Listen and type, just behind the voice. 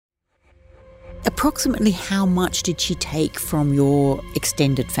Approximately how much did she take from your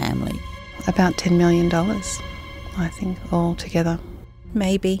extended family? About $10 million, I think, altogether.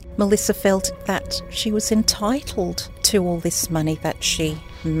 Maybe Melissa felt that she was entitled to all this money that she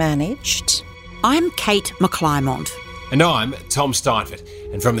managed. I'm Kate McClymont. And I'm Tom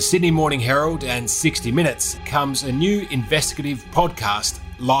Steinfort. And from the Sydney Morning Herald and 60 Minutes comes a new investigative podcast,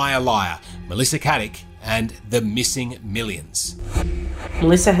 Liar Liar, Melissa Caddick and the Missing Millions.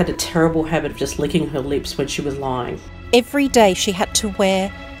 Melissa had a terrible habit of just licking her lips when she was lying. Every day she had to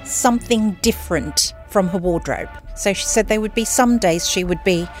wear something different from her wardrobe. So she said there would be some days she would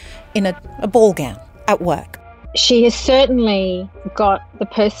be in a ball gown at work. She has certainly got the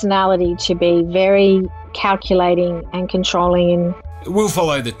personality to be very calculating and controlling. We'll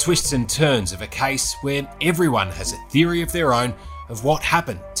follow the twists and turns of a case where everyone has a theory of their own of what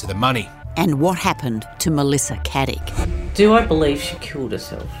happened to the money. And what happened to Melissa Caddick. Do I believe she killed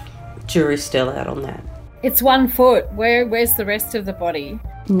herself? Jury's still out on that. It's 1 foot. Where's the rest of the body?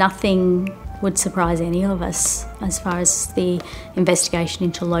 Nothing would surprise any of us as far as the investigation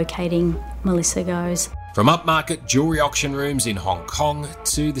into locating Melissa goes. From upmarket jewellery auction rooms in Hong Kong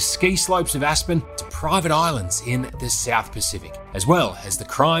to the ski slopes of Aspen to private islands in the South Pacific, as well as the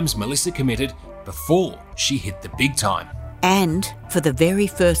crimes Melissa committed before she hit the big time. And for the very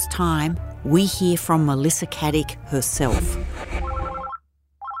first time, we hear from Melissa Caddick herself.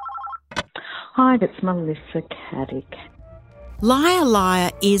 Hi, it's Melissa Caddick. Liar Liar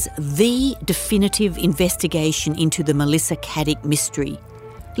is the definitive investigation into the Melissa Caddick mystery.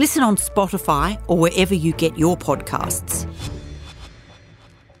 Listen on Spotify or wherever you get your podcasts.